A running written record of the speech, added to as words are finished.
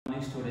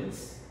morning,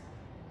 students.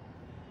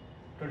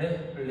 Today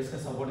we will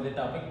discuss about the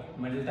topic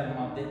middle term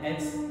of the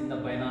x in the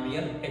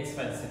binomial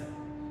expansion.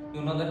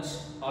 You know that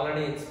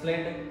already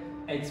explained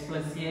x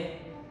plus a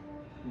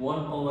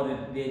whole power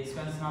n, the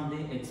expansion of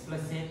the x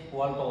plus a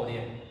whole power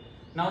n.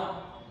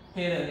 Now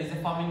here is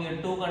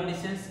forming two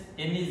conditions: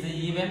 n is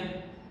even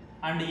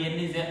and n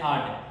is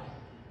odd.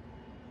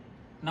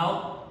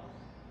 Now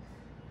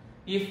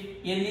if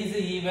n is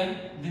even,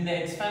 then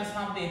the expansion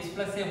of the x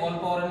plus a whole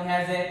power n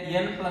has a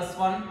n plus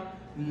 1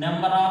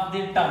 number of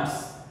the terms.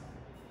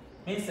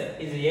 Means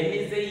is n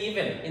is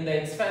even in the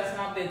expansion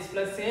of the x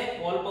plus a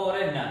whole power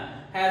n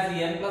has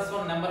n plus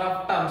 1 number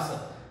of terms.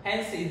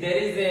 Hence there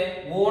is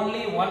a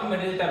only one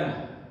middle term.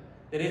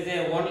 There is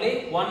a only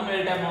one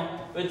middle term,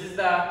 which is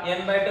the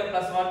n by 2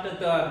 plus 1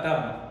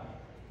 term.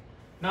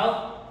 Now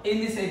in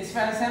this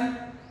expansion,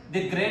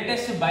 the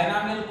greatest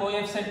binomial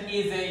coefficient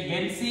is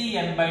nc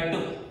n by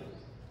 2.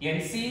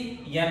 nc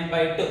n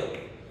by 2.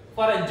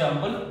 For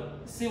example,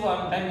 see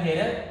one time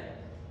here,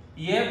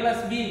 a plus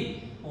b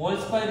whole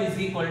square is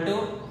equal to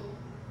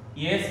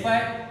a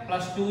square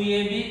plus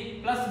 2ab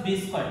plus b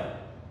square.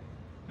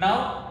 Now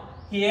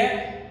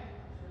here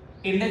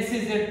index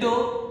is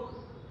 2,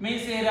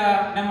 means here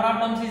number of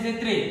terms is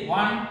 3.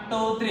 1,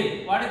 2,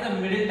 3. What is the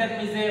middle term?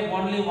 Is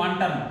only one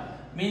term.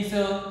 Means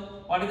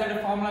what is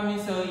that formula?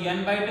 Means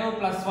n by 2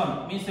 plus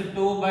 1 means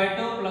 2 by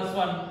 2 plus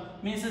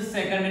 1 means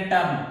second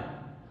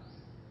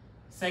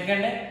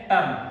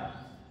term.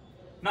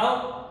 Now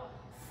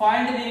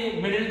find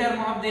the middle term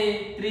of the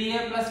 3a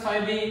plus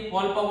 5b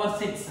whole power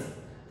 6.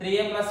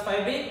 3a plus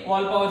 5b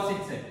whole power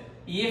 6.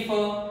 If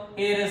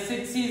here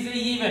 6 is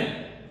even,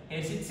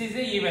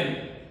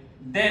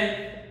 then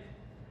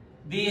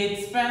the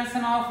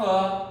expansion of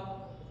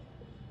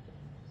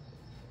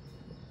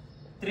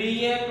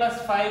 3a plus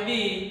 5b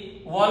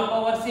whole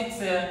power 6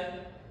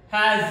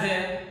 has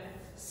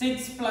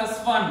 6 plus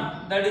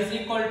 1, that is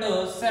equal to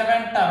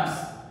 7 terms.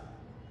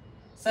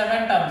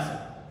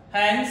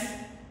 Hence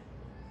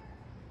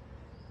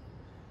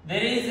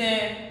there is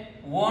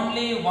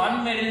only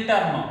one middle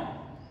term.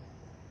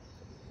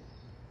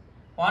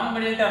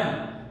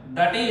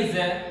 That is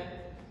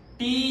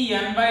t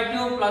n by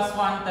 2 plus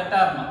 1 the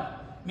term.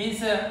 Means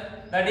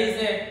that is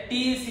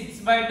t 6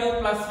 by 2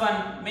 plus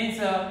 1 means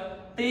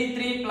t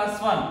 3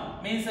 plus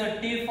 1 means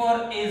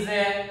t4 is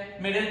a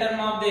middle term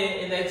of the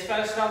in the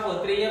expansion of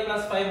 3a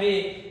plus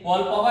 5b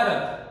whole power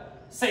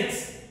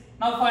 6.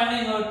 Now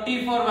finding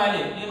t4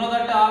 value, you know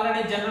that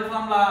already general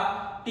formula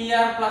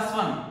tr plus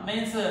 1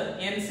 means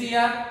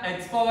ncr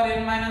x power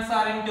n minus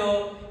r into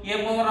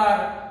a power r,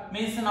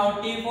 means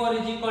now t4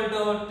 is equal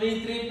to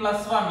t3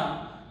 plus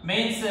 1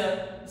 means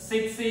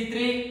 6c3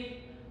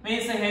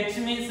 means h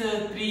means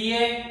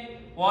 3a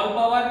whole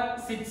power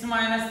 6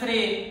 minus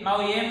 3.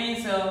 Now a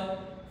means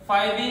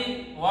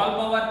 5b whole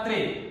power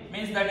 3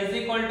 means that is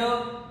equal to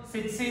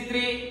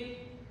 6c3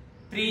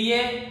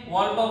 3a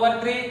whole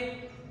power 3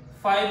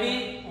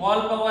 5b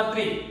whole power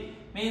 3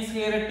 means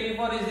here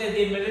t4 is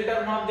the middle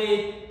term of the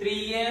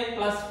 3a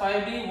plus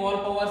 5b whole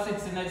power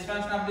 6 in the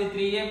expansion of the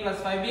 3a plus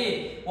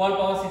 5b whole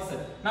power 6.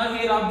 Now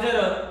here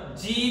observe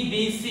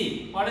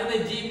GBC. What is the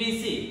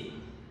GBC?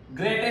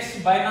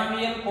 Greatest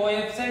binomial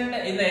coefficient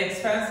in the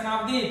expansion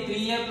of the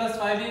 3a plus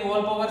 5b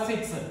whole power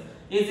 6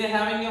 is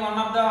having one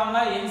of the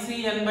nc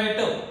n by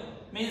 2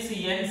 means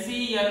nc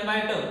n by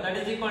 2, that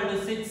is equal to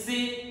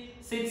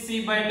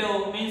 6c by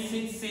 2 means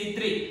 6c3.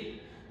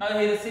 Now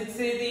here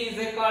 6c3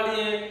 is called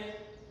a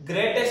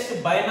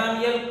greatest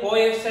binomial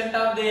coefficient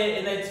of the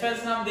in the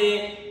expansion of the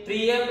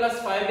 3a plus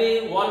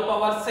 5b whole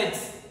power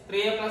 6.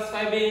 3a plus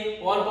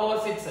 5b whole power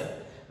 6.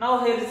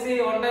 Now here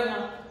see one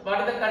time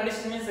what is the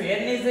condition? Means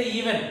n is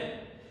even.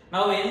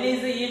 Now n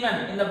is even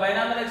in the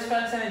binomial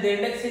expansion, the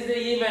index is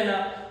even.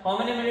 How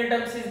many middle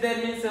terms is there?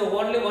 Means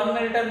only one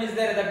middle term is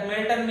there. That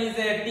middle term is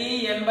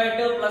t n by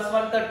 2 plus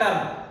 1 the term.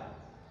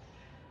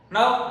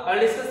 Now I'll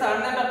discuss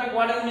another topic.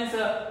 What it means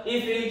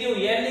if we give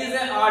n is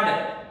odd.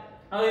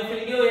 Now if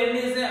we give n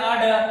is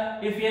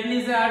odd, if n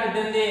is odd,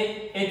 then the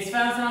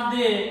expansion of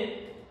the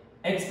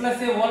x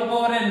plus a whole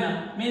power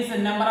n means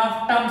number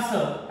of terms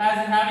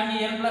as having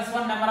n plus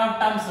 1 number of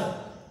terms.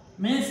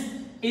 Means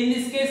in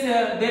this case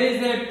there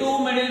is two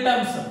middle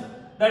terms.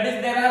 That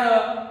is there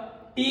are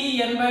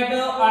t n by 2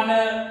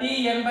 and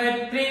t n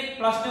by 3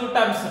 plus 2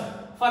 terms.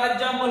 For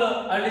example,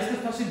 I'll discuss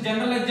first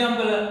general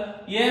example,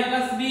 a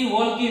plus b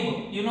whole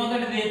cube. You know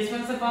that the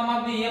expansion form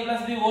of the a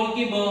plus b whole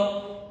cube,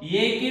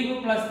 a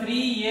cube plus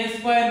 3a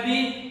square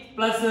b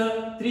plus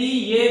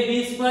 3ab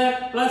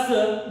square plus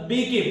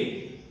b cube.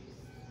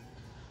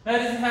 That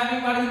is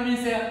having what it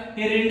means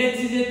here index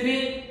is a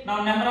 3.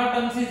 Now number of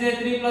terms is a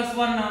 3 plus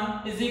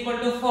 1 is equal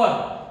to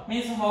 4.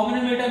 Means how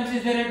many middle terms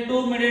is there?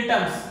 2 middle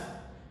terms.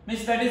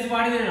 Means that is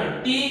what is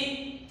it?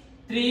 T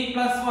 3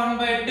 plus 1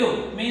 by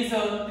 2 means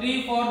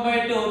 3 4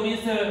 by 2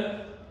 means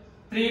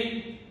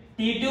 3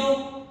 t2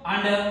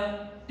 and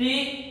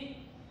t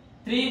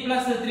 3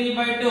 plus 3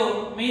 by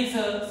 2 means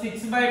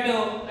 6 by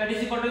 2, that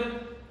is equal to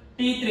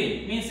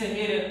t3 means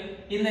here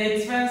in the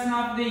expansion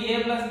of the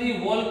a plus b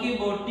whole cube,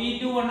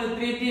 t2 and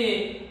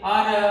 3t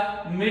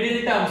are middle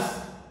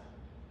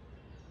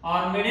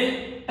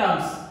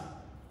terms.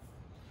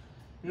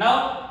 Now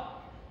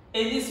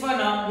in this one,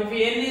 if n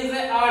is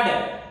a odd,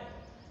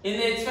 in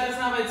the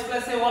expansion of x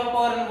plus a whole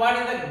power, what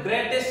is the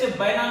greatest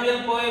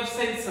binomial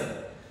coefficients?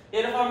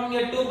 Here forming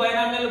a two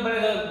binomial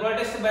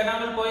greatest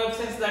binomial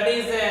coefficients, that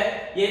is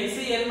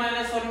nc n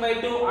minus 1 by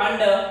 2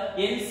 and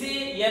nc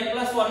n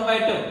plus 1 by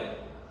 2.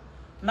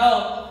 Now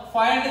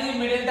find the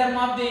middle term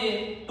of the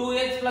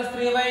 2x plus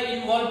 3y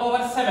in whole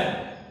power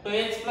 7.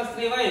 2x plus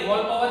 3y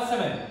whole power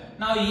 7.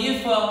 Now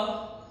if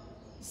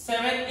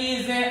 7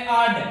 is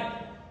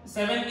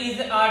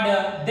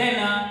odd, then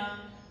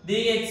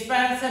the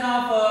expansion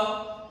of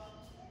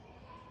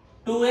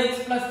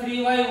 2x plus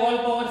 3y whole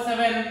power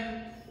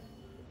 7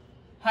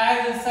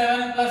 has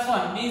 7 plus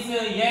 1, means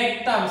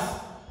 8 terms.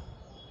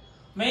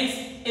 Means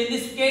in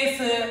this case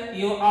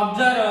you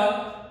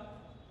observe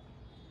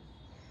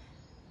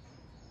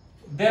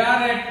there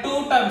are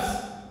two terms.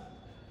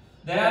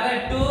 There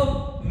are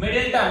two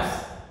middle terms.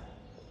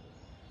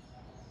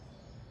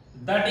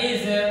 That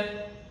is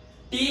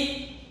t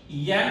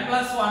n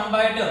plus 1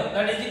 by 2.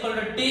 That is equal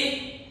to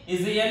t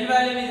is the n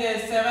value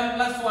is 7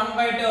 plus 1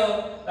 by 2.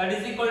 That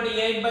is equal to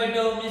 8 by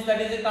 2. Means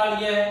that is called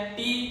a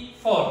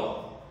t4.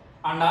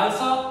 And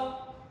also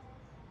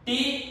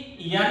t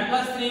n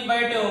plus 3 by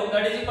 2.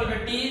 That is equal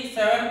to t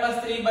 7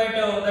 plus 3 by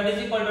 2. That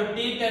is equal to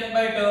t 10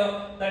 by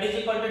 2. That is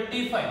equal to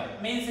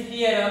t5. Means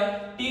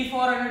here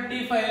t4 and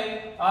t5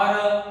 are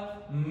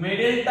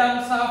middle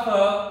terms of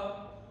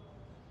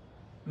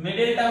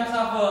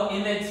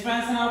in the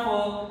expansion of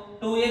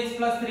 2x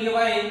plus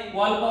 3y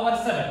whole power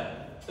 7.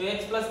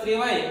 2x plus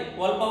 3y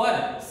whole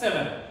power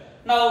 7.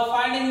 Now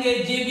finding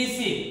the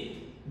GBC,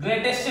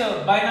 greatest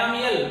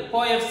binomial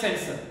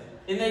coefficients.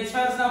 In the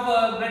expansion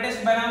of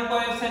greatest binomial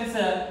coefficients,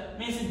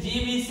 means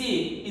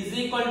GBC is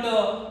equal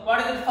to, what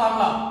is the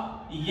formula?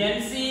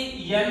 NC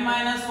n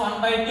minus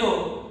 1 by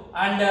 2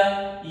 and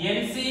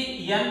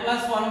NC n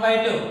plus 1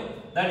 by 2.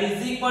 That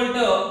is equal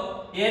to,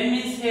 n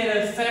means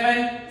here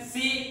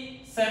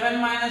 7C 7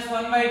 minus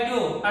 1 by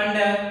 2 and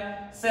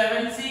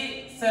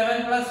 7C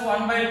 7 plus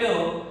 1 by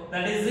 2.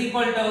 That is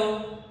equal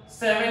to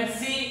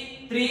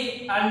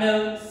 7C3 and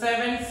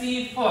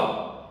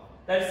 7C4.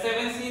 That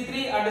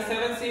 7C3 and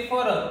 7C4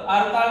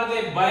 are called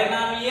the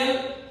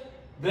binomial,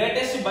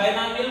 greatest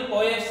binomial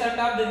coefficient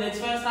of the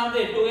expansion of the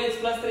 2x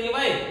plus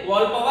 3y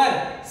whole power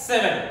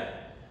 7.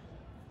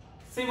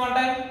 See one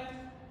time.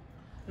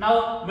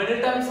 Now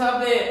middle terms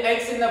of the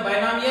x in the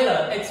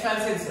binomial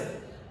expansions.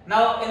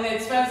 Now in the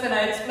expansion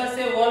x plus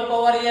a whole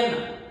power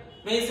n,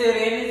 means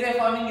n is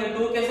forming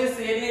two cases,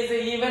 n is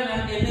even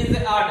and n is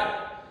odd.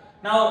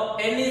 Now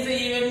n is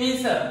even means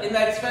in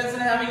the expansion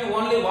having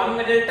only one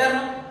middle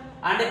term,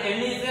 and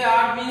n is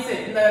odd means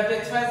in the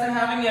expansion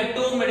having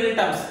two middle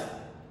terms.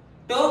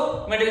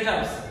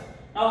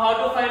 Now how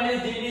to find the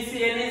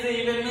GBC? N is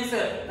even means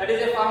that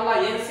is a formula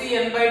nc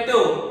n by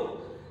 2.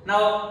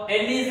 Now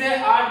n is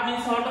odd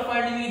means how to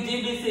find the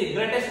GBC,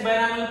 greatest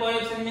binomial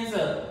coefficient, means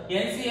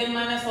nc n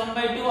minus 1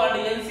 by 2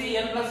 and nc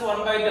n plus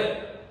 1 by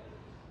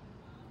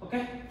 2.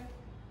 Okay.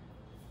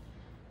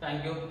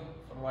 Thank you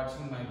for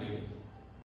watching my video.